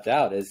kind of left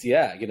out is, you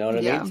know what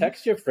I mean?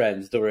 Text your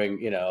friends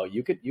during,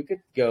 you could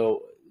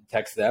go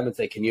text them and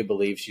say, can you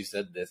believe she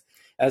said this,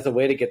 as a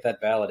way to get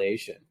that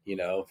validation,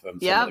 from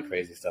some of the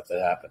crazy stuff that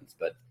happens.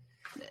 But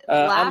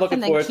laugh I'm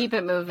looking and then keep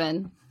it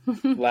moving.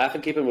 Laugh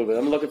and keep it moving.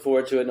 I'm looking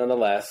forward to it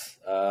nonetheless.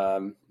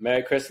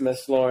 Merry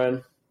Christmas,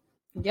 Lauren.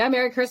 Yeah,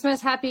 Merry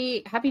Christmas.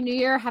 Happy New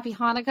Year. Happy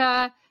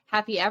Hanukkah.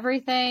 Happy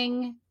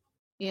everything.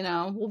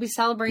 We'll be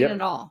celebrating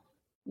it all.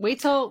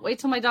 Wait till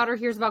my daughter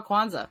hears about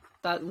Kwanzaa.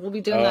 That we'll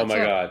be doing that too. Oh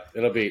my God.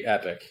 It'll be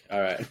epic.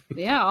 All right.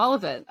 Yeah, all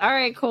of it. All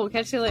right, cool.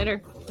 Catch you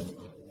later.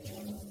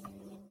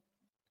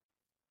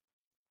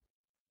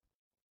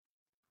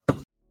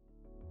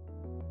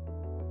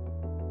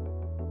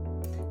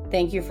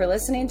 Thank you for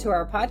listening to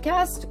our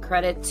podcast.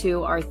 Credit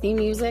to our theme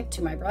music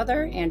to my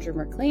brother, Andrew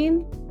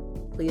McLean.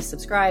 Please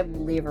subscribe,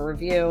 leave a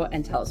review,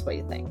 and tell us what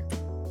you think.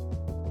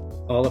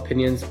 All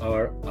opinions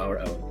are our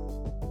own.